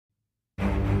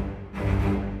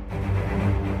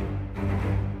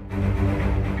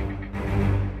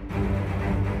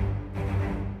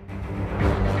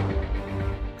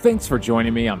Thanks for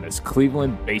joining me on this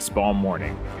Cleveland baseball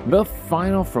morning. The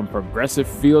final from Progressive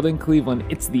Field in Cleveland,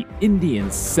 it's the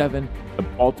Indians 7, the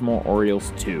Baltimore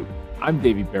Orioles 2. I'm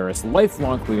Davey Barris,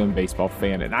 lifelong Cleveland baseball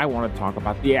fan, and I want to talk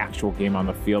about the actual game on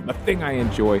the field, the thing I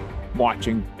enjoy,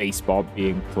 watching baseball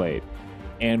being played.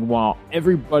 And while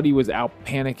everybody was out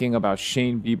panicking about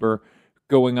Shane Bieber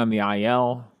going on the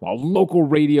IL, while local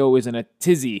radio is in a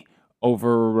tizzy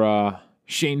over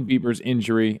Shane Bieber's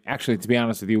injury. Actually, to be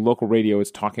honest with you, local radio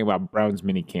is talking about Browns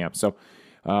minicamp, so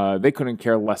they couldn't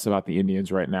care less about the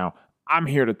Indians right now. I'm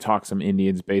here to talk some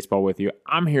Indians baseball with you.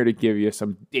 I'm here to give you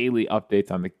some daily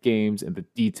updates on the games and the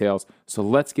details. So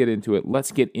let's get into it.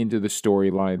 Let's get into the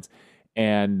storylines.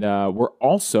 And we're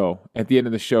also, at the end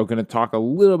of the show, going to talk a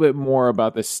little bit more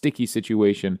about the sticky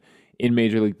situation in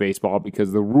Major League Baseball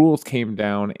because the rules came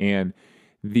down and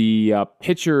the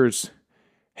pitchers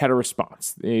had a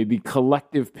response. The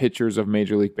collective pitchers of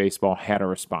Major League Baseball had a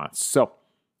response. So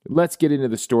let's get into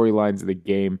the storylines of the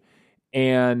game.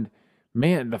 And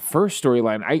man, the first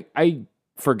storyline, I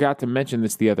forgot to mention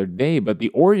this the other day, but the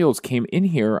Orioles came in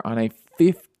here on a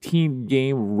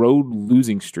 15-game road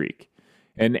losing streak.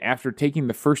 And after taking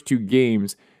the first two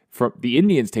games, from the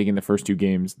Indians taking the first two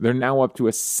games, they're now up to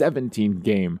a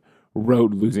 17-game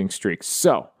road losing streak.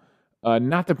 So,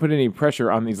 not to put any pressure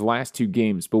on these last two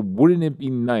games, but wouldn't it be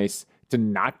nice to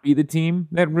not be the team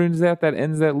that ruins that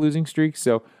ends that losing streak?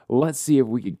 So let's see if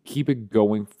we can keep it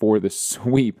going for the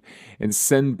sweep and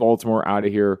send Baltimore out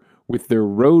of here with their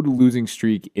road losing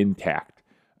streak intact.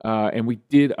 And we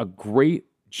did a great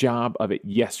job of it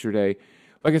yesterday.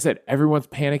 Like I said, everyone's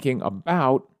panicking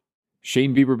about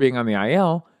Shane Bieber being on the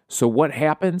IL. So what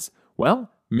happens? Well,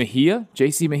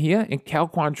 JC Mejia, and Cal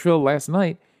Quantrill last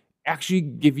night actually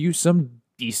give you some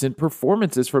decent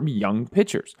performances from young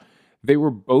pitchers. They were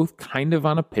both kind of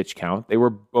on a pitch count. They were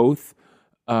both,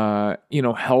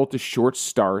 held to short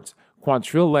starts.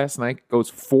 Quantrill last night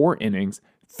goes 4 innings,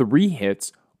 3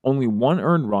 hits, only 1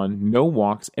 earned run, no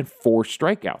walks, and 4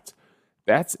 strikeouts.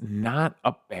 That's not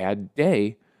a bad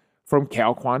day from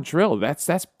Cal Quantrill.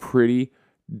 That's pretty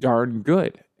darn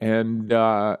good. And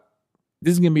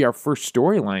this is going to be our first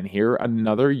storyline here.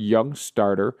 Another young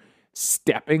starter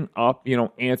stepping up,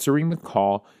 answering the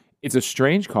call. It's a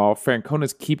strange call.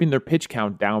 Francona's keeping their pitch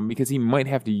count down because he might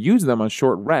have to use them on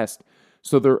short rest.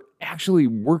 So they're actually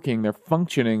working. They're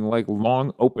functioning like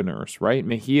long openers, right?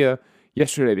 Mejia,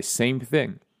 yesterday, the same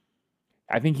thing.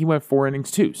 I think he went 4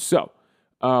 innings too. So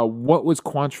what was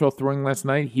Quantrill throwing last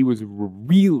night? He was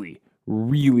really,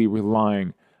 really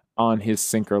relying on his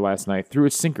sinker last night. Threw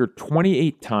his sinker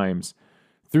 28 times.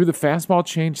 Threw the fastball,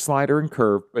 change, slider, and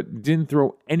curve, but didn't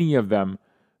throw any of them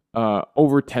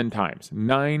over 10 times.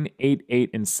 9, 8, 8,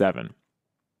 and 7,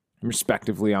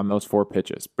 respectively, on those 4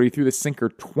 pitches. But he threw the sinker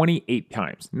 28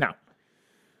 times. Now,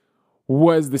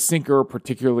 was the sinker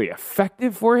particularly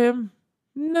effective for him?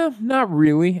 No, not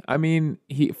really. I mean,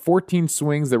 14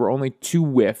 swings, there were only 2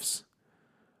 whiffs.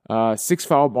 6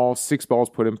 foul balls, 6 balls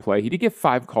put in play. He did get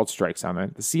 5 called strikes on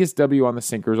it. The CSW on the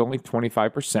sinker is only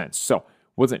 25%, so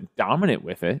wasn't dominant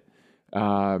with it.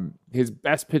 His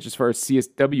best pitch as far as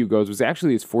CSW goes was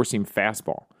actually his four-seam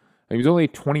fastball. He was only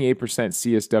 28%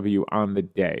 CSW on the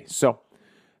day. So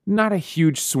not a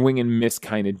huge swing and miss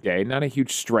kind of day. Not a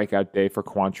huge strikeout day for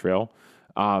Quantrill.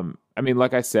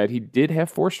 Like I said, he did have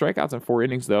 4 strikeouts in 4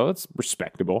 innings, though. That's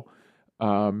respectable.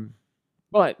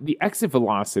 But the exit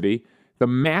velocity, the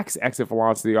max exit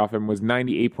velocity off him was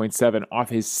 98.7 off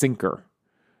his sinker.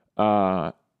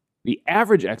 The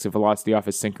average exit velocity off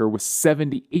his sinker was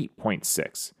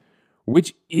 78.6,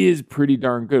 which is pretty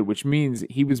darn good, which means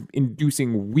he was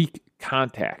inducing weak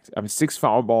contact. 6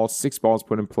 foul balls, 6 balls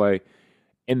put in play,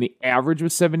 and the average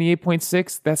was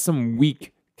 78.6. That's some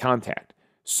weak contact.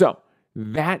 So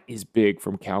that is big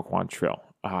from Cal Quantrill.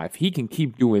 If he can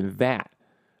keep doing that,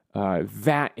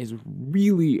 that is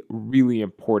really, really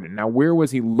important. Now, where was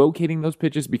he locating those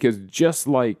pitches? Because just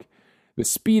like the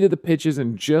speed of the pitches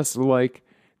and just like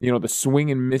the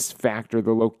swing and miss factor,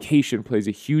 the location plays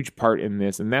a huge part in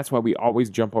this, and that's why we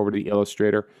always jump over to the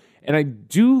illustrator. And I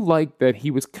do like that he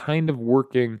was kind of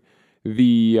working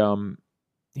he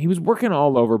was working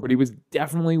all over, but he was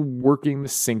definitely working the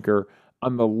sinker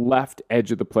on the left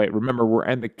edge of the plate. Remember, we're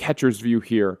in the catcher's view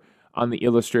here on the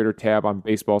illustrator tab on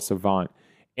Baseball Savant,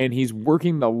 and he's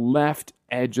working the left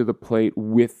edge of the plate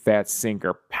with that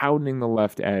sinker, pounding the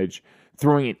left edge,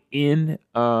 throwing it in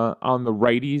on the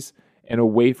righties and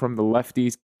away from the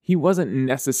lefties. He wasn't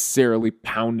necessarily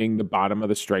pounding the bottom of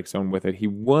the strike zone with it. He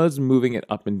was moving it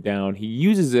up and down. He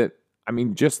uses it,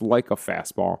 just like a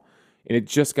fastball. And it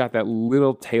just got that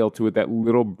little tail to it, that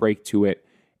little break to it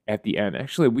at the end.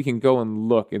 Actually, we can go and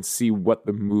look and see what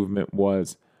the movement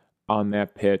was on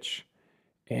that pitch.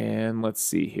 And let's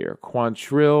see here.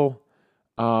 Quantrill,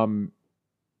 the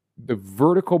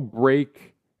vertical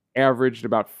break averaged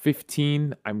about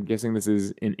 15. I'm guessing this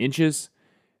is in inches.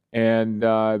 And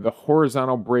the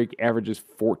horizontal break averages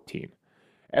 14.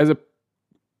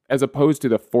 As opposed to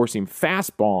the four-seam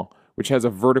fastball, which has a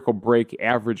vertical break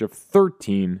average of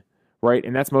 13, right?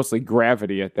 And that's mostly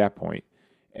gravity at that point.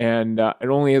 And it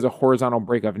only has a horizontal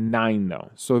break of 9,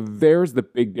 though. So there's the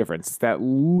big difference. It's that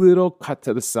little cut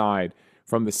to the side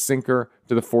from the sinker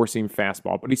to the four-seam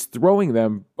fastball. But he's throwing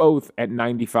them both at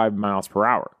 95 miles per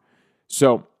hour.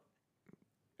 So,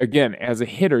 again, as a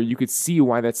hitter, you could see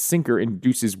why that sinker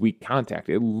induces weak contact.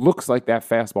 It looks like that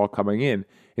fastball coming in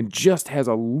and just has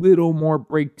a little more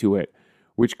break to it,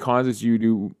 which causes you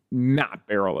to not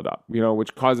barrel it up,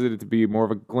 which causes it to be more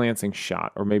of a glancing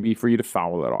shot or maybe for you to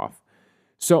foul it off.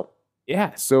 So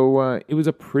it was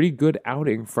a pretty good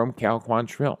outing from Cal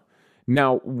Quantrill.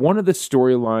 Now, one of the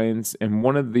storylines and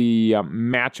one of the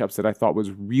matchups that I thought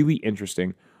was really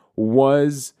interesting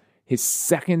was his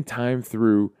second time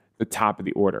through the top of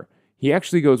the order. He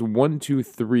actually goes 1, 2,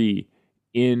 3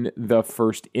 in the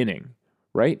first inning,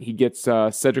 right? He gets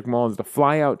Cedric Mullins to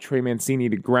fly out, Trey Mancini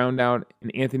to ground out,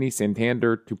 and Anthony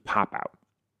Santander to pop out.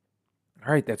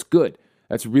 All right, that's good.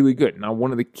 That's really good. Now,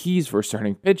 one of the keys for a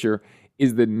starting pitcher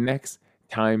is the next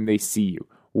time they see you.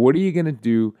 What are you going to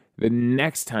do the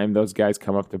next time those guys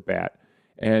come up to bat?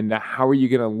 And how are you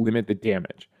going to limit the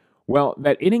damage? Well,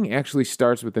 that inning actually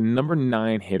starts with the number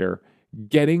 9 hitter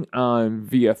getting on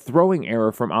via throwing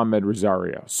error from Ahmed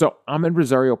Rosario. So Ahmed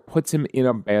Rosario puts him in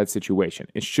a bad situation.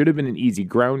 It should have been an easy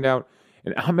ground out,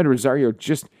 and Ahmed Rosario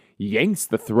just yanks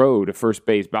the throw to first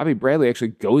base. Bobby Bradley actually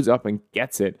goes up and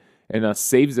gets it and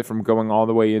saves it from going all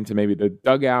the way into maybe the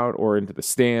dugout or into the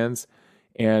stands.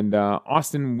 And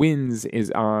Austin Wynns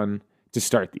is on to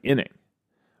start the inning.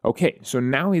 Okay, so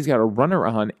now he's got a runner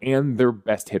on and their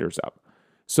best hitters up.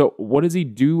 So what does he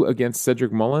do against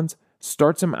Cedric Mullins?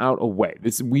 Starts him out away.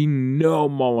 We know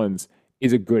Mullins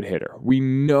is a good hitter. We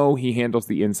know he handles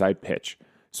the inside pitch.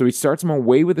 So he starts him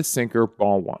away with a sinker,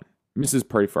 ball 1. Misses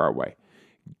pretty far away.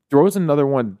 Throws another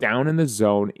one down in the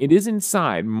zone. It is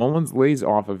inside. Mullins lays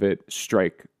off of it,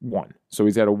 strike 1. So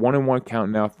he's at a 1-1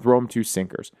 count now. Throw him 2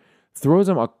 sinkers. Throws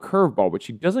him a curveball, which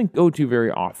he doesn't go to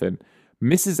very often.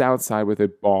 Misses outside with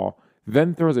it, ball.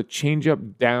 Then throws a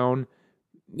changeup down.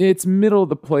 It's middle of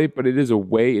the plate, but it is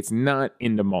away. It's not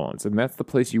into Mullins, and that's the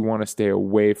place you want to stay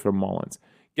away from Mullins.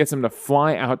 Gets him to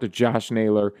fly out to Josh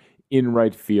Naylor in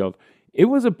right field. It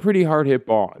was a pretty hard hit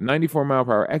ball. 94 mile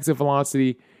per hour exit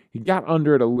velocity. He got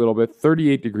under it a little bit.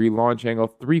 38-degree launch angle,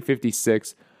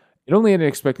 356. It only had an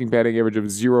expecting batting average of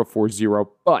 0.40,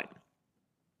 but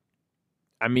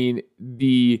I mean,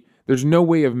 there's no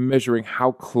way of measuring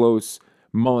how close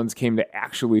Mullins came to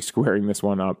actually squaring this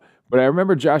one up. But I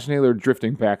remember Josh Naylor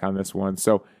drifting back on this one.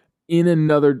 So on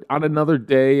another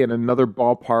day in another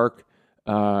ballpark,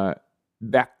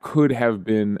 that could have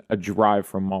been a drive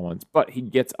from Mullins. But he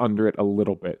gets under it a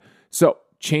little bit. So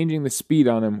changing the speed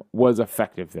on him was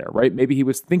effective there, right? Maybe he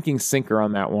was thinking sinker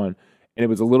on that one, and it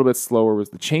was a little bit slower. It was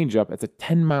the changeup. It's a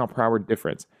 10 mile per hour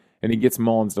difference. And he gets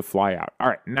Mullins to fly out. All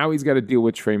right, now he's got to deal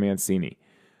with Trey Mancini.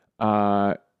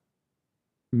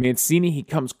 Mancini, he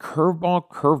comes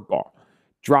curveball.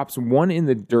 Drops one in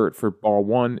the dirt for ball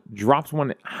 1. Drops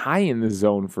one high in the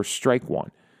zone for strike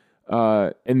 1.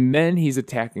 And then he's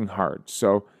attacking hard.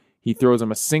 So he throws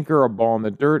him a sinker, a ball in the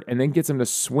dirt, and then gets him to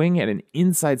swing at an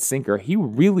inside sinker. He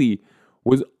really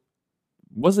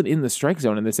wasn't in the strike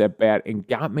zone in this at-bat and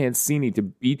got Mancini to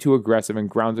be too aggressive and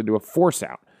grounds into a force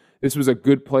out. This was a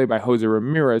good play by Jose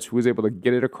Ramirez, who was able to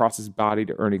get it across his body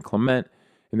to Ernie Clement,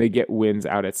 and they get Wynns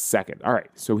out at second. All right,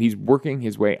 so he's working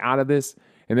his way out of this,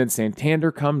 and then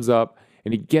Santander comes up,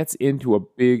 and he gets into a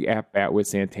big at-bat with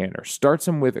Santander. Starts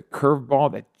him with a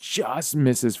curveball that just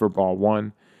misses for ball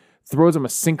 1. Throws him a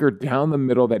sinker down the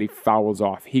middle that he fouls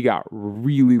off. He got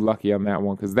really lucky on that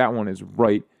one because that one is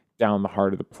right down the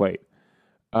heart of the plate.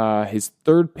 His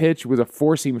third pitch was a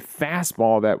four-seam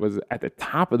fastball that was at the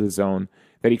top of the zone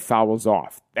that he fouls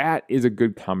off. That is a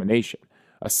good combination.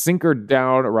 A sinker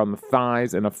down around the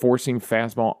thighs and a four-seam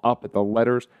fastball up at the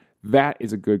letters. That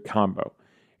is a good combo.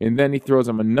 And then he throws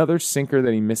him another sinker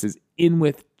that he misses in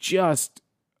with,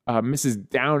 misses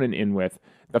down and in with.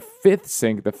 The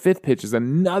fifth pitch is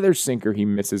another sinker he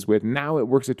misses with. Now it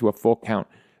works it to a full count.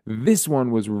 This one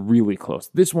was really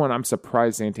close. This one I'm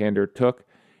surprised Santander took.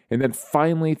 And then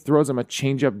finally throws him a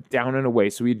changeup down and away.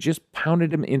 So he just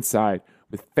pounded him inside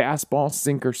with fastball,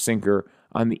 sinker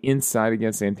on the inside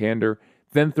against Santander.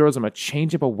 Then throws him a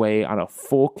changeup away on a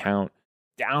full count,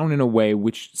 down and away,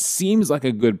 which seems like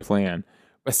a good plan.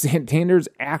 but Santander's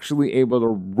actually able to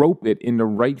rope it into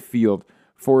right field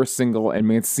for a single, and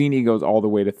Mancini goes all the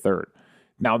way to third.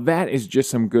 Now, that is just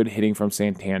some good hitting from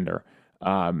Santander.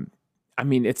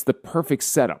 It's the perfect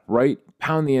setup, right?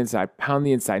 Pound the inside,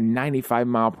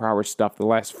 95-mile-per-hour stuff. The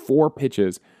last 4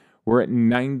 pitches were at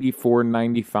 94,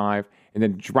 95, and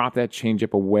then drop that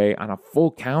changeup away on a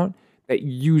full count. That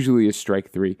usually is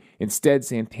strike 3. Instead,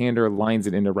 Santander lines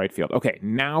it into right field. Okay,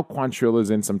 now Quantrill is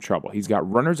in some trouble. He's got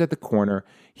runners at the corner.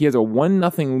 He has a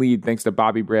 1-0 lead thanks to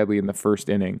Bobby Bradley in the first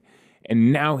inning.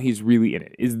 And now he's really in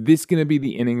it. Is this going to be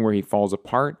the inning where he falls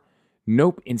apart?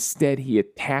 Nope. Instead, he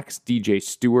attacks DJ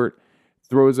Stewart,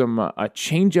 throws him a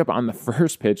changeup on the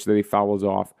first pitch that he fouls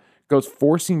off, goes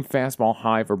 4-seam fastball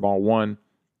high for ball 1,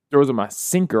 throws him a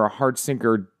sinker, a hard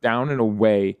sinker down and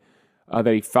away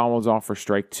that he fouls off for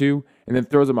strike 2, and then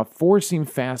throws him a 4-seam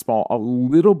fastball a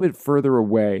little bit further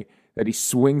away that he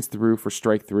swings through for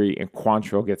strike 3, and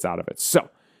Quantrill gets out of it. So,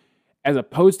 as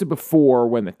opposed to before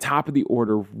when the top of the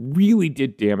order really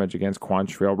did damage against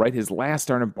Quantrill, right? His last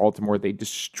start in Baltimore, they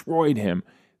destroyed him.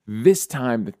 This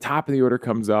time, the top of the order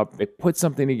comes up, they put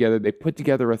something together, they put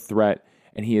together a threat,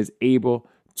 and he is able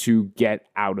to get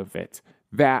out of it.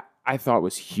 That, I thought,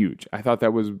 was huge. I thought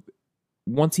that was,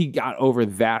 once he got over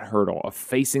that hurdle of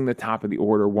facing the top of the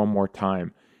order one more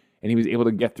time, and he was able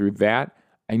to get through that,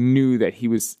 I knew that he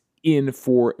was in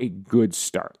for a good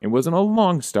start. It wasn't a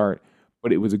long start,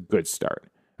 but it was a good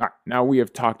start. All right, now we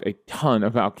have talked a ton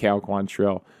about Cal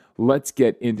Quantrill. Let's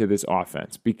get into this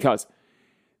offense, because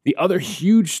the other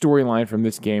huge storyline from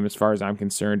this game, as far as I'm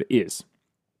concerned, is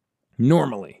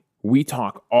normally we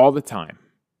talk all the time,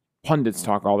 pundits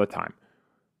talk all the time,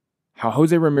 how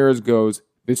Jose Ramirez goes,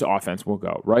 this offense will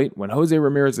go, right? When Jose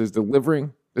Ramirez is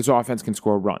delivering, this offense can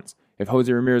score runs. If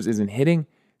Jose Ramirez isn't hitting,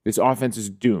 this offense is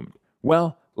doomed.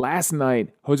 Well, last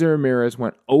night, Jose Ramirez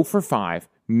went 0 for 5,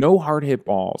 no hard hit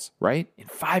balls, right? In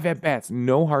 5 at-bats,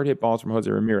 no hard hit balls from Jose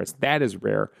Ramirez. That is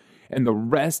rare. And the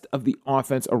rest of the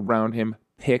offense around him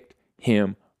picked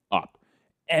him up.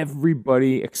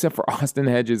 Everybody, except for Austin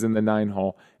Hedges in the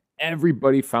 9-hole,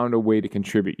 everybody found a way to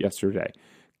contribute yesterday.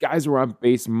 Guys were on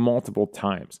base multiple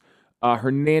times.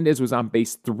 Hernandez was on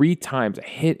base 3 times, a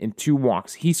hit and 2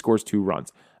 walks. He scores 2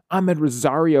 runs. Ahmed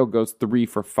Rosario goes 3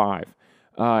 for 5.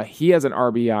 He has an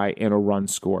RBI and a run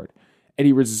scored.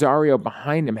 Eddie Rosario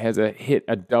behind him has a hit,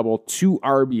 a double, 2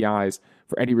 RBIs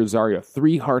for Eddie Rosario,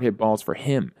 3 hard hit balls for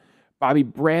him. Bobby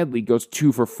Bradley goes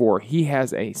 2 for 4. He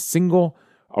has a single,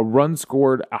 a run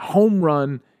scored, a home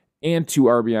run, and 2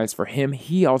 RBIs for him.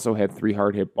 He also had 3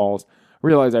 hard hit balls. I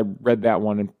realize I read that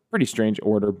one in pretty strange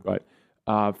order, but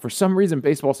for some reason,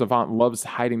 Baseball Savant loves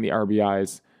hiding the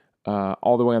RBIs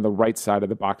all the way on the right side of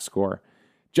the box score.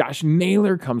 Josh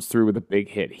Naylor comes through with a big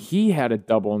hit. He had a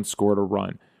double and scored a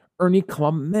run. Ernie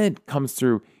Clement comes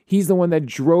through. He's the one that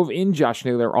drove in Josh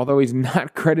Naylor, although he's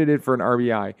not credited for an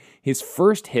RBI. His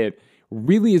first hit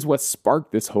really is what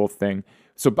sparked this whole thing.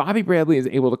 So Bobby Bradley is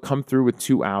able to come through with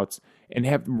 2 outs and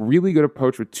have really good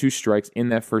approach with 2 strikes in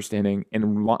that first inning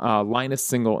and line a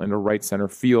single into right center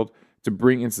field to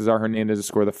bring in Cesar Hernandez to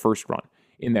score the first run.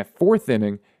 In that 4th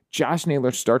inning, Josh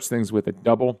Naylor starts things with a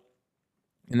double,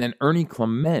 and then Ernie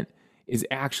Clement is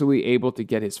actually able to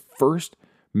get his first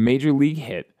major league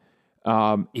hit.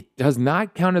 It does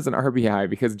not count as an RBI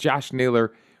because Josh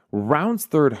Naylor rounds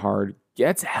third hard,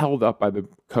 gets held up by the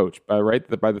coach, by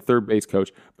the third base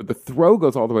coach, but the throw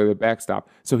goes all the way to the backstop.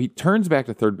 So he turns back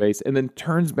to third base and then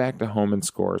turns back to home and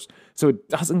scores. So it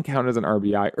doesn't count as an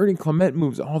RBI. Ernie Clement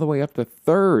moves all the way up to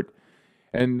third.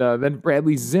 And then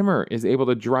Bradley Zimmer is able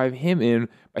to drive him in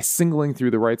by singling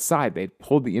through the right side. They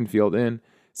pulled the infield in.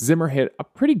 Zimmer hit a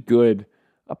pretty good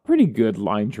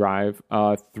line drive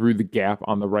through the gap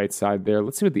on the right side there.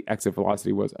 Let's see what the exit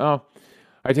velocity was. Oh,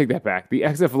 I take that back. The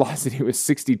exit velocity was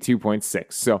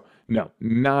 62.6. So no,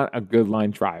 not a good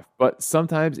line drive. But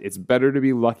sometimes it's better to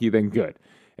be lucky than good.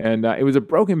 And it was a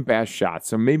broken bat shot,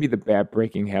 so maybe the bat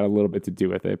breaking had a little bit to do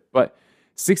with it. But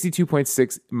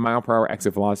 62.6 mile per hour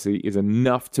exit velocity is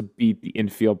enough to beat the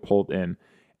infield pulled in.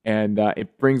 And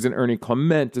it brings in Ernie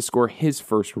Clement to score his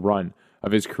first run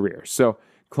of his career. So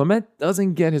Clement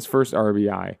doesn't get his first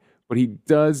RBI, but he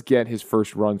does get his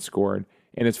first run scored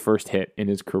and his first hit in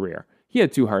his career. He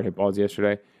had 2 hard hit balls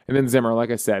yesterday. And then Zimmer, like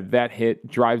I said, that hit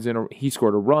drives in, he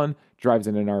scored a run, drives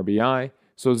in an RBI.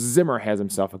 So Zimmer has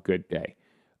himself a good day.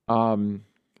 When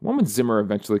would Zimmer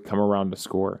eventually come around to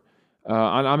score?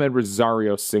 On Ahmed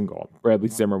Rosario's single, Bradley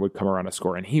Zimmer would come around to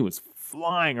score, and he was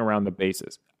flying around the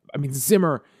bases. I mean,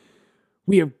 Zimmer,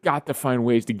 we have got to find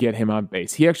ways to get him on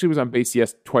base. He actually was on base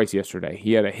twice yesterday.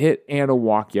 He had a hit and a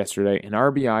walk yesterday, an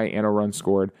RBI and a run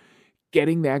scored.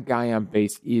 getting that guy on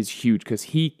base is huge because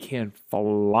he can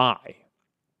fly.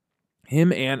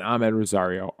 Him and Ahmed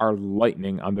Rosario are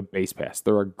lightning on the base pass.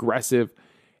 They're aggressive.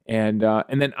 And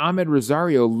then Ahmed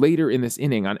Rosario later in this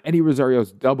inning on Eddie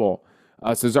Rosario's double,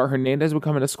 Cesar Hernandez would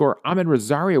come in to score. Ahmed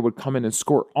Rosario would come in and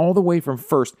score all the way from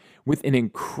first with an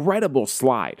incredible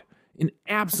slide, an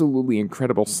absolutely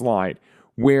incredible slide,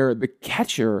 where the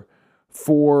catcher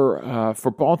for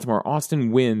Baltimore,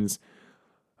 Austin Wynns,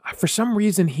 for some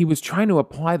reason he was trying to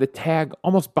apply the tag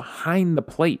almost behind the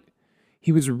plate.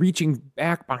 He was reaching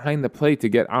back behind the plate to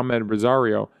get Ahmed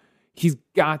Rosario. He's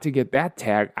got to get that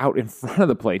tag out in front of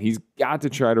the plate. He's got to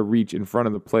try to reach in front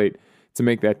of the plate to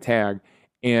make that tag.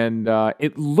 And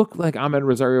it looked like Ahmed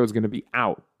Rosario was going to be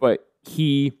out, but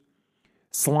he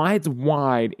slides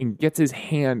wide and gets his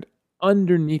hand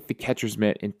underneath the catcher's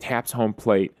mitt and taps home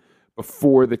plate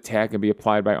before the tag can be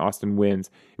applied by Austin Wynns.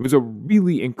 It was a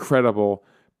really incredible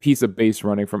piece of base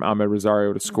running from Ahmed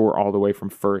Rosario to score all the way from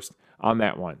first on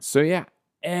that one. So yeah,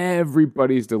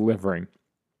 everybody's delivering.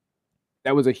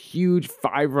 That was a huge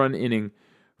 5-run inning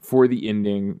for the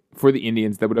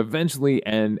Indians that would eventually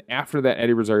end after that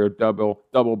Eddie Rosario double.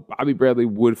 Bobby Bradley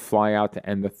would fly out to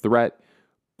end the threat,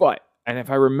 and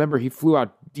if I remember, he flew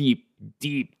out deep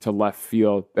to left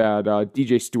field. That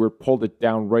DJ Stewart pulled it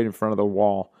down right in front of the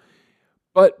wall.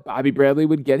 But Bobby Bradley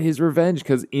would get his revenge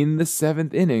because in the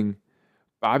 7th inning,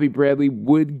 Bobby Bradley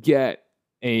would get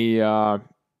a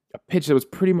pitch that was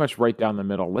pretty much right down the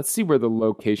middle. Let's see where the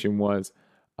location was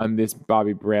on this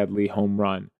Bobby Bradley home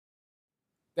run.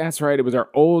 That's right, it was our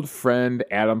old friend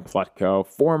Adam Plutko,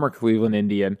 former Cleveland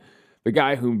Indian, the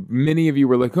guy who many of you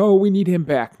were like, oh, we need him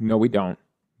back. No, we don't.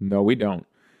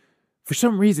 For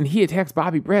some reason, he attacks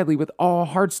Bobby Bradley with all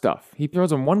hard stuff. He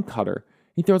throws him 1 cutter.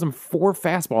 He throws him 4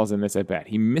 fastballs in this at bat.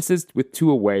 He misses with 2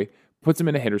 away, puts him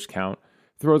in a hitter's count,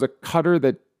 throws a cutter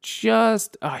that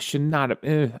just should not have,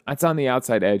 it's on the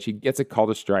outside edge. He gets it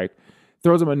called a strike.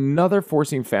 Throws him another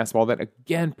four-seam fastball that,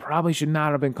 again, probably should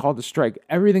not have been called a strike.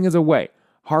 Everything is away.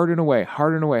 Hard and away.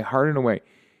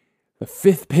 The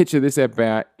 5th pitch of this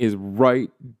at-bat is right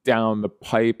down the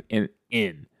pipe and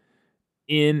in.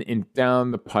 In and down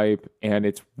the pipe, and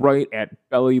it's right at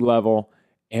belly level,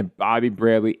 and Bobby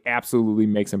Bradley absolutely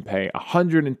makes him pay.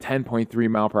 110.3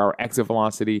 mile per hour exit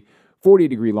velocity,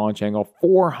 40-degree launch angle,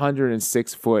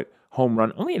 406-foot home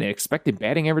run, only an expected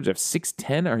batting average of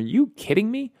 610. Are you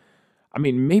kidding me? I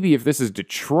mean, maybe if this is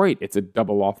Detroit, it's a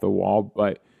double off the wall,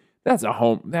 but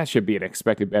that should be an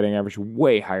expected batting average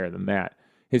way higher than that.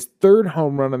 His 3rd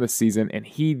home run of the season, and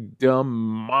he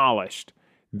demolished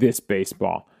this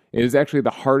baseball. It was actually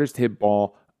the hardest hit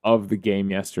ball of the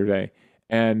game yesterday,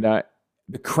 and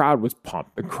the crowd was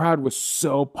pumped. The crowd was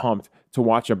so pumped to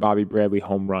watch a Bobby Bradley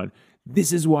home run.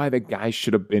 This is why the guy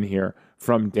should have been here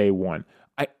from day one.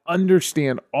 I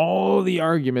understand all the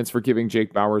arguments for giving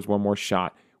Jake Bauers one more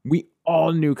shot. We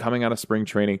all knew coming out of spring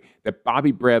training that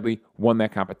Bobby Bradley won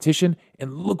that competition,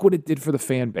 and look what it did for the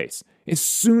fan base. As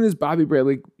soon as Bobby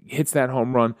Bradley hits that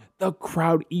home run, the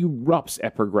crowd erupts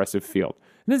at Progressive Field.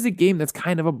 And this is a game that's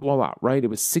kind of a blowout, right? It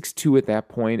was 6-2 at that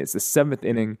point. It's the 7th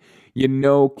inning. You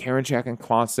know Karinchak and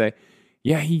Clase.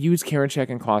 Yeah, he used Karinchak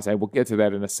and Clase. We'll get to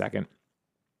that in a second.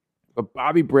 But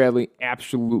Bobby Bradley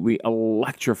absolutely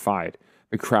electrified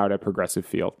the crowd at Progressive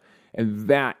Field. And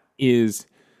that's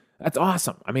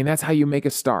awesome. I mean, that's how you make a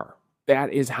star.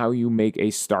 That is how you make a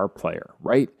star player,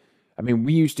 right? I mean,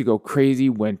 we used to go crazy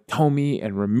when Tomey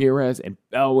and Ramirez and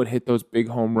Bell would hit those big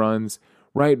home runs,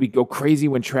 right? We'd go crazy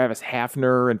when Travis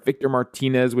Hafner and Victor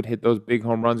Martinez would hit those big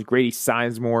home runs, Grady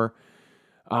Sizemore.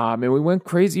 And we went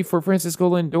crazy for Francisco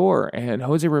Lindor and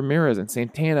Jose Ramirez and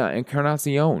Santana and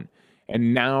Encarnacion.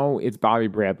 And now it's Bobby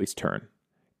Bradley's turn.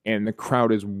 And the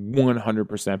crowd is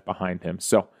 100% behind him.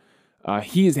 So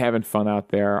he is having fun out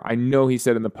there. I know he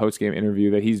said in the postgame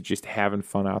interview that he's just having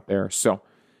fun out there. So,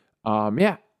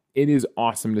 yeah, it is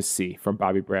awesome to see from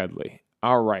Bobby Bradley.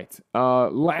 All right.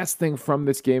 Last thing from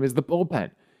this game is the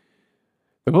bullpen.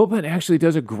 The bullpen actually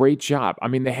does a great job. I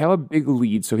mean, they have a big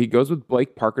lead, so he goes with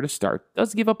Blake Parker to start.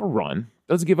 Does give up a run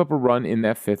in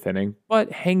that 5th inning,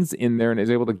 but hangs in there and is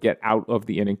able to get out of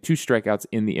the inning. 2 strikeouts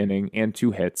in the inning and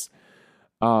 2 hits.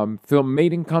 Phil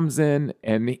Maton comes in,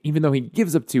 and even though he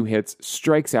gives up 2 hits,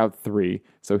 strikes out 3,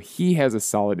 so he has a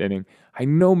solid inning. I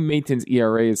know Maton's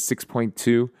ERA is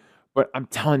 6.2, but I'm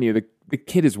telling you, the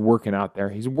kid is working out there.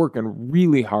 He's working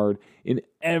really hard in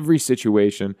every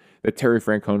situation that Terry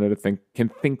Francona can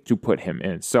think to put him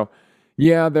in. So,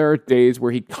 yeah, there are days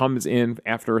where he comes in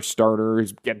after a starter,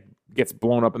 gets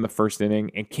blown up in the 1st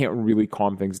inning, and can't really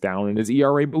calm things down, and his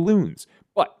ERA balloons.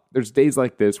 But there's days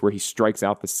like this where he strikes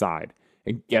out the side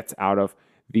and gets out of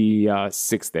the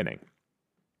 6th inning.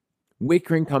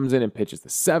 Wickring comes in and pitches the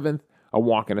 7th, a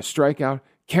walk and a strikeout.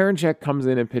 Karinchak comes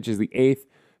in and pitches the 8th,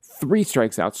 3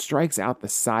 strikeouts, strikes out the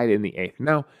side in the 8th.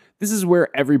 Now, this is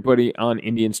where everybody on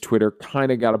Indians Twitter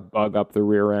kind of got a bug up the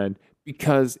rear end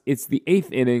because it's the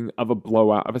 8th inning of a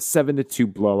blowout, of a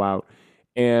 7-2 blowout,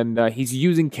 and he's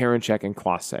using Karinchak and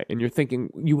Clase. And you're thinking,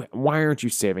 why aren't you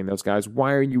saving those guys?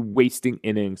 Why are you wasting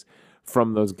innings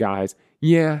from those guys?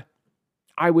 Yeah,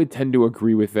 I would tend to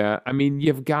agree with that. I mean,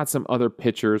 you've got some other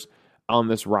pitchers on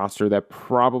this roster that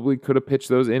probably could have pitched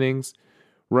those innings,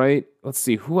 right? Let's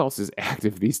see, who else is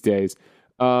active these days?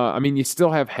 I mean, you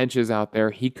still have Henches out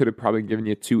there. He could have probably given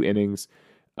you 2 innings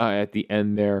at the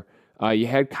end there. You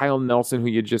had Kyle Nelson, who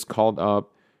you just called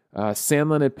up.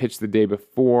 Sandlin had pitched the day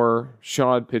before.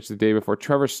 Shaw had pitched the day before.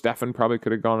 Trevor Stephan probably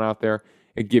could have gone out there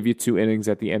and give you 2 innings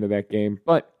at the end of that game.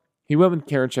 But he went with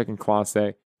Karinchak and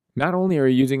Clase. Not only are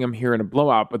you using them here in a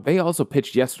blowout, but they also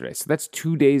pitched yesterday. So that's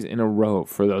 2 days in a row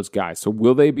for those guys. So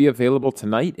will they be available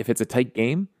tonight if it's a tight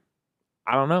game?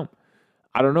 I don't know.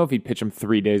 I don't know if he'd pitch them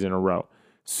 3 days in a row.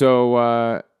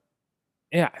 So,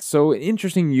 so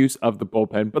interesting use of the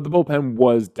bullpen, but the bullpen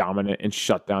was dominant and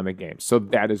shut down the game. So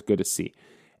that is good to see.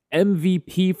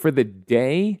 MVP for the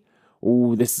day.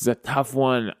 Ooh, this is a tough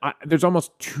one. There's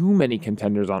almost too many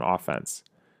contenders on offense.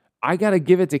 I got to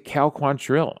give it to Cal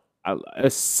Quantrill. A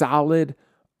solid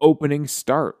opening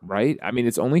start, right? I mean,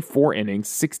 it's only 4 innings,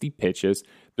 60 pitches.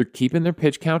 They're keeping their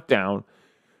pitch count down,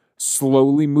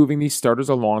 slowly moving these starters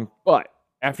along. But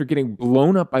after getting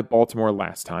blown up by Baltimore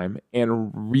last time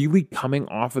and really coming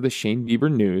off of the Shane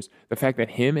Bieber news, the fact that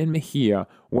him and Mejia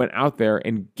went out there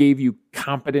and gave you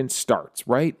competent starts,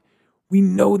 right? We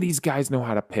know these guys know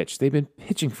how to pitch. They've been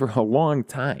pitching for a long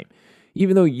time.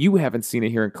 Even though you haven't seen it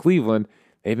here in Cleveland,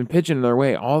 they've been pitching their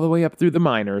way all the way up through the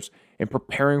minors and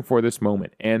preparing for this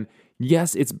moment. And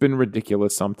yes, it's been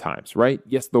ridiculous sometimes, right?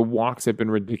 Yes, the walks have been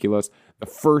ridiculous. The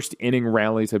first inning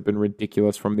rallies have been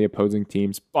ridiculous from the opposing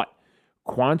teams. But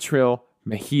Quantrill,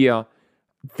 Mejia,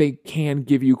 they can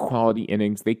give you quality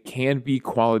innings. They can be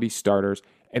quality starters,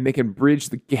 and they can bridge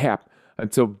the gap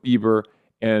until Bieber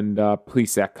and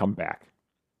Plesac come back.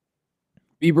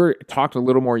 Bieber talked a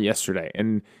little more yesterday,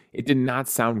 and it did not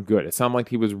sound good. It sounded like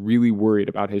he was really worried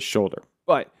about his shoulder,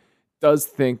 but does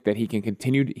think that he's going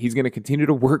to continue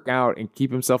to work out and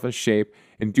keep himself in shape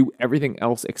and do everything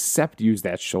else except use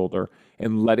that shoulder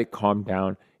and let it calm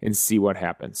down and see what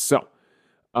happens. So,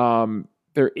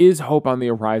 there is hope on the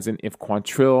horizon if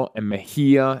Quantrill and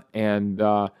Mejia and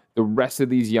the rest of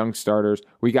these young starters.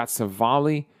 We got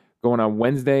Savali going on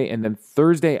Wednesday, and then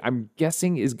Thursday, I'm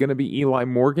guessing, is going to be Eli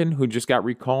Morgan, who just got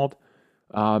recalled,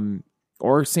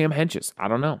 or Sam Henches. I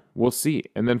don't know. We'll see.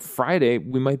 And then Friday,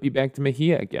 we might be back to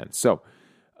Mejia again. So,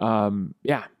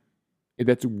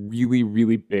 that's really,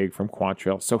 really big from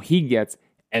Quantrill. So he gets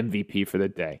MVP for the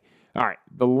day. All right,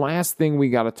 the last thing we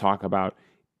got to talk about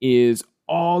is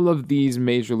all of these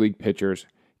major league pitchers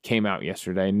came out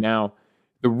yesterday. Now,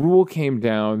 the rule came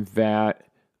down that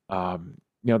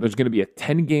there's going to be a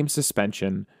 10-game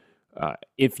suspension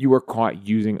if you are caught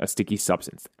using a sticky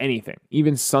substance, anything,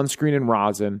 even sunscreen and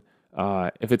rosin.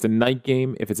 If it's a night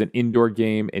game, if it's an indoor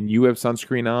game, and you have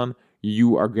sunscreen on,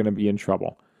 you are going to be in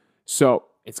trouble. So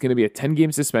it's going to be a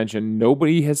 10-game suspension.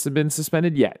 Nobody has been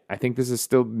suspended yet. I think this is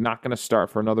still not going to start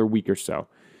for another week or so.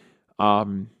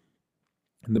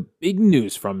 And the big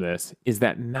news from this is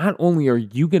that not only are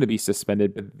you going to be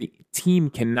suspended, but the team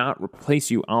cannot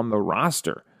replace you on the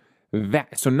roster.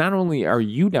 So not only are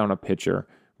you down a pitcher,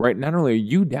 right? Not only are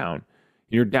you down,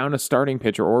 you're down a starting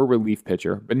pitcher or a relief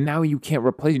pitcher, but now you can't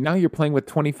replace. Now you're playing with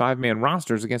 25-man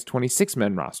rosters against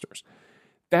 26-man rosters.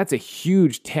 That's a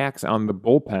huge tax on the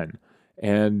bullpen,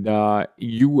 and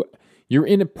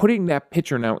you're putting that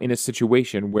pitcher now in a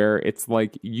situation where it's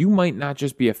like you might not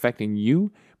just be affecting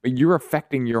you, but you're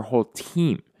affecting your whole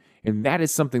team. And that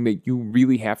is something that you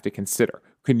really have to consider.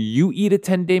 Can you eat a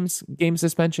 10-game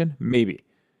suspension? Maybe.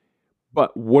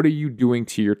 But what are you doing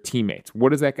to your teammates?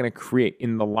 What is that going to create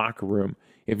in the locker room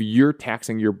if you're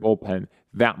taxing your bullpen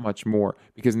that much more?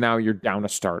 Because now you're down a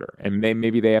starter, and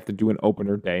maybe they have to do an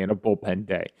opener day and a bullpen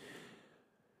day.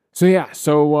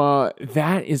 So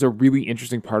that is a really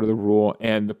interesting part of the rule,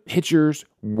 and the pitchers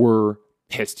were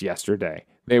pissed yesterday.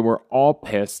 They were all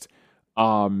pissed.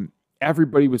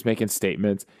 Everybody was making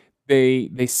statements. They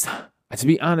to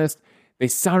be honest, they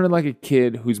sounded like a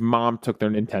kid whose mom took their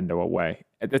Nintendo away.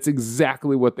 That's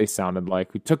exactly what they sounded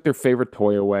like, who took their favorite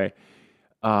toy away.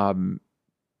 I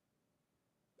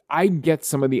get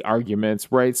some of the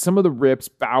arguments, right? Some of the rips,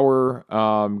 Bauer,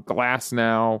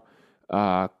 Glasnow,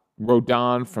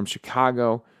 Rodon from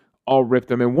Chicago, all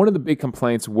ripped him. And one of the big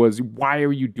complaints was, why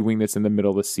are you doing this in the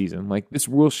middle of the season? Like, this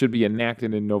rule should be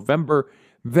enacted in November.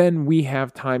 Then we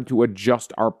have time to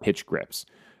adjust our pitch grips.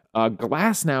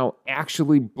 Glass now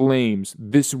actually blames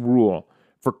this rule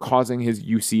for causing his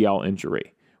UCL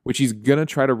injury, which he's going to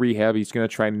try to rehab. He's going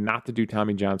to try not to do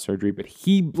Tommy John surgery, but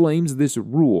he blames this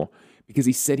rule because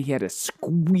he said he had to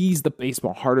squeeze the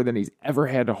baseball harder than he's ever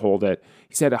had to hold it.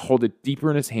 He had to hold it deeper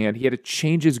in his hand. He had to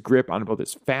change his grip on both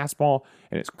his fastball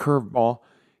and his curveball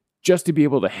just to be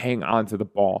able to hang on to the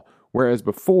ball. Whereas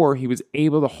before, he was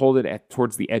able to hold it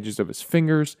towards the edges of his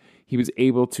fingers. He was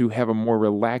able to have a more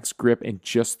relaxed grip and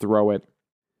just throw it.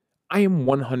 I am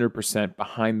 100%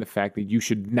 behind the fact that you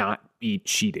should not be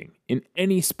cheating. In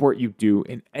any sport you do,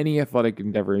 in any athletic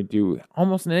endeavor you do,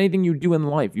 almost in anything you do in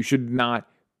life, you should not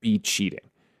be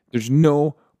cheating. There's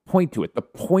no point to it. The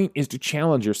point is to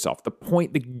challenge yourself. The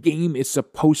game is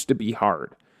supposed to be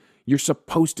hard. You're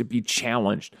supposed to be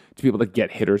challenged to be able to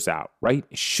get hitters out, right?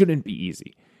 It shouldn't be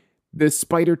easy. The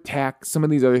spider tack, some of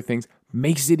these other things,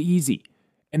 makes it easy.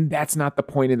 And that's not the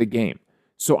point of the game.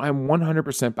 So I'm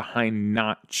 100% behind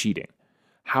not cheating.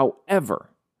 However,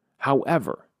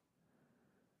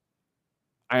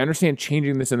 I understand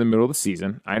changing this in the middle of the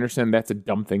season. I understand that's a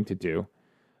dumb thing to do.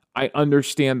 I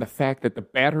understand the fact that the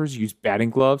batters use batting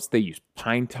gloves. They use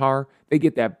pine tar. They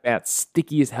get that bat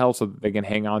sticky as hell so that they can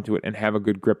hang on to it and have a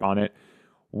good grip on it.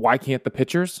 Why can't the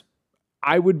pitchers?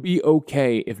 I would be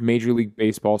okay if Major League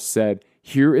Baseball said,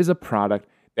 here is a product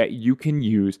that you can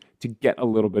use to get a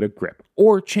little bit of grip.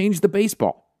 Or change the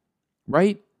baseball,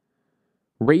 right?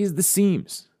 Raise the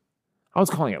seams. I was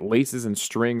calling it laces and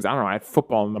strings. I don't know. I had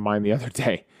football in the mind the other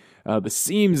day. The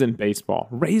seams in baseball.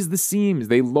 Raise the seams.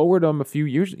 They lowered them a few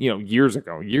years ago,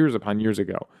 years upon years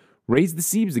ago. Raise the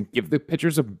seams and give the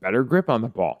pitchers a better grip on the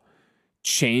ball.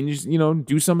 Change,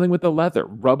 do something with the leather.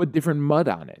 Rub a different mud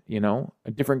on it,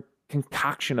 a different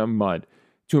concoction of mud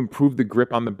to improve the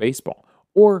grip on the baseball.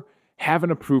 Or have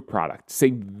an approved product.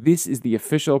 Say this is the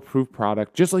official approved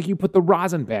product, just like you put the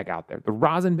rosin bag out there. The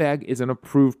rosin bag is an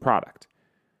approved product.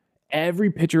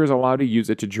 Every pitcher is allowed to use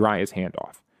it to dry his hand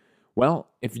off. Well,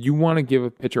 if you want to give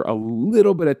a pitcher a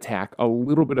little bit of tack, a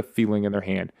little bit of feeling in their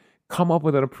hand, come up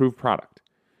with an approved product.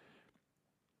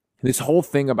 This whole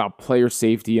thing about player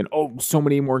safety and, so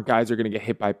many more guys are going to get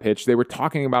hit by pitch. They were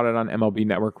talking about it on MLB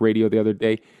Network Radio the other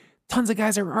day. Tons of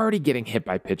guys are already getting hit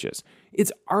by pitches.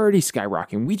 It's already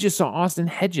skyrocketing. We just saw Austin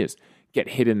Hedges get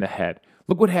hit in the head.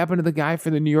 Look what happened to the guy for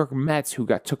the New York Mets who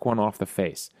took one off the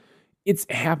face. It's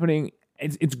happening.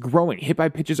 It's growing. Hit by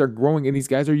pitches are growing, and these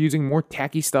guys are using more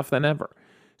tacky stuff than ever.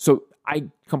 So I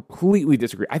completely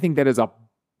disagree. I think that is a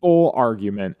bull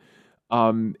argument.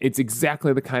 It's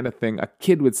exactly the kind of thing a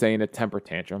kid would say in a temper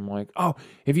tantrum. Like,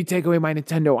 if you take away my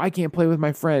Nintendo, I can't play with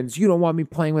my friends. You don't want me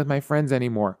playing with my friends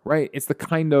anymore, right? It's the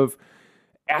kind of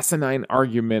asinine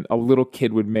argument a little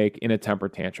kid would make in a temper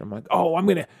tantrum. Like,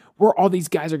 all these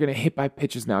guys are going to hit by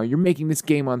pitches now. You're making this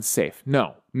game unsafe.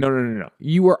 No.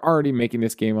 You are already making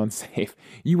this game unsafe.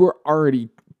 You are already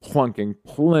plunking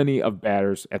plenty of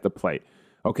batters at the plate,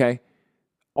 okay?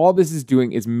 All this is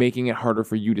doing is making it harder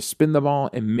for you to spin the ball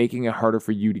and making it harder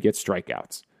for you to get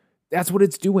strikeouts. That's what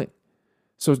it's doing.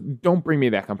 So don't bring me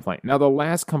that complaint. Now, the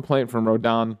last complaint from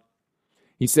Rodon,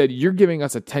 he said, you're giving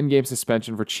us a 10-game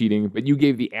suspension for cheating, but you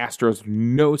gave the Astros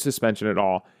no suspension at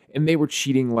all, and they were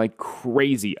cheating like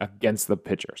crazy against the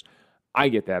pitchers. I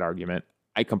get that argument.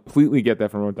 I completely get that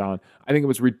from Rodon. I think it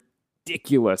was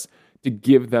ridiculous to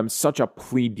give them such a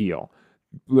plea deal.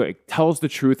 Like, tell us the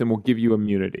truth and we'll give you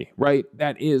immunity, right?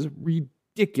 That is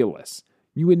ridiculous.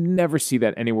 You would never see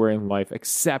that anywhere in life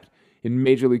except in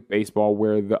Major League Baseball,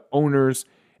 where the owners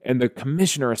and the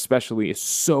commissioner especially is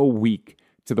so weak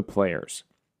to the players.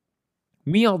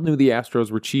 We all knew the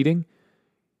Astros were cheating.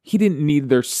 He didn't need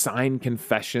their signed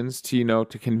confessions to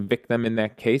convict them in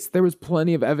that case. There was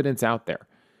plenty of evidence out there.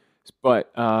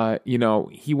 But,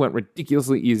 he went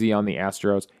ridiculously easy on the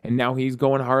Astros, and now he's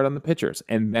going hard on the pitchers,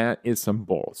 and that is some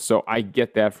bull. So I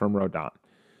get that from Rodon.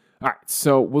 All right,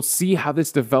 so we'll see how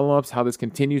this develops, how this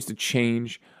continues to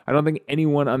change. I don't think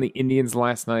anyone on the Indians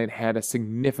last night had a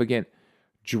significant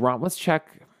drop. Let's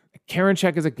check.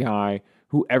 Karinchak is a guy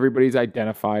who everybody's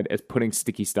identified as putting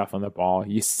sticky stuff on the ball.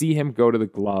 You see him go to the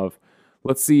glove.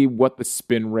 Let's see what the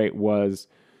spin rate was.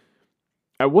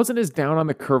 I wasn't as down on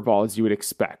the curveball as you would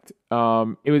expect.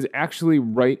 It was actually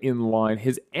right in line.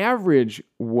 His average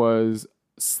was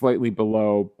slightly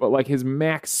below, but his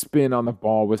max spin on the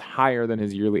ball was higher than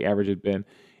his yearly average had been.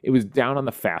 It was down on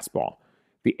the fastball.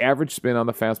 The average spin on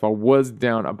the fastball was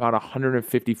down about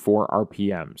 154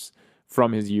 RPMs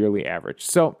from his yearly average.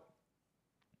 So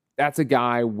that's a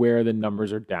guy where the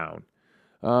numbers are down.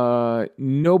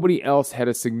 Nobody else had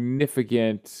a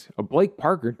significant. Blake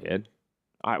Parker did.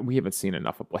 We haven't seen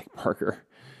enough of Blake Parker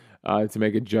to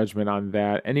make a judgment on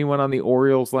that. Anyone on the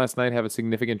Orioles last night have a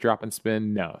significant drop in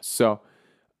spin? No. So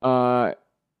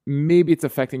maybe it's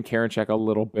affecting Karinchak a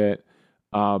little bit,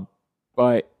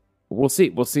 but we'll see.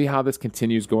 We'll see how this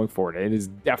continues going forward. It is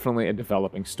definitely a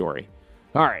developing story.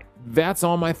 All right, that's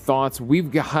all my thoughts.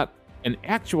 We've got an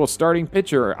actual starting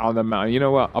pitcher on the mound. You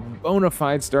know what? A bona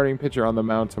fide starting pitcher on the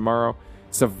mound tomorrow.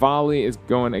 Savali is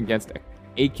going against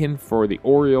Aiken for the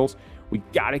Orioles. We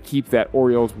got to keep that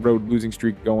Orioles road losing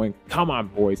streak going. Come on,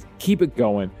 boys. Keep it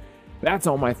going. That's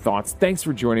all my thoughts. Thanks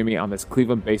for joining me on this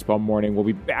Cleveland Baseball Morning. We'll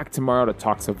be back tomorrow to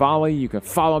talk Savali. You can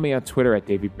follow me on Twitter at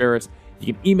Davey Barris.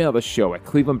 You can email the show at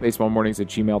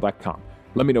clevelandbaseballmornings@gmail.com.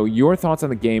 Let me know your thoughts on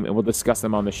the game, and we'll discuss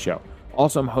them on the show.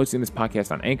 Also, I'm hosting this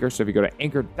podcast on Anchor, so if you go to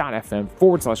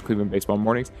anchor.fm/Cleveland Baseball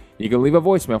Mornings, you can leave a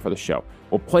voicemail for the show.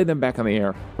 We'll play them back on the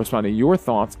air, respond to your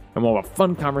thoughts, and we'll have a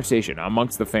fun conversation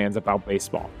amongst the fans about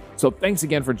baseball. So thanks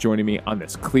again for joining me on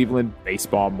this Cleveland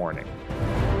Baseball Morning.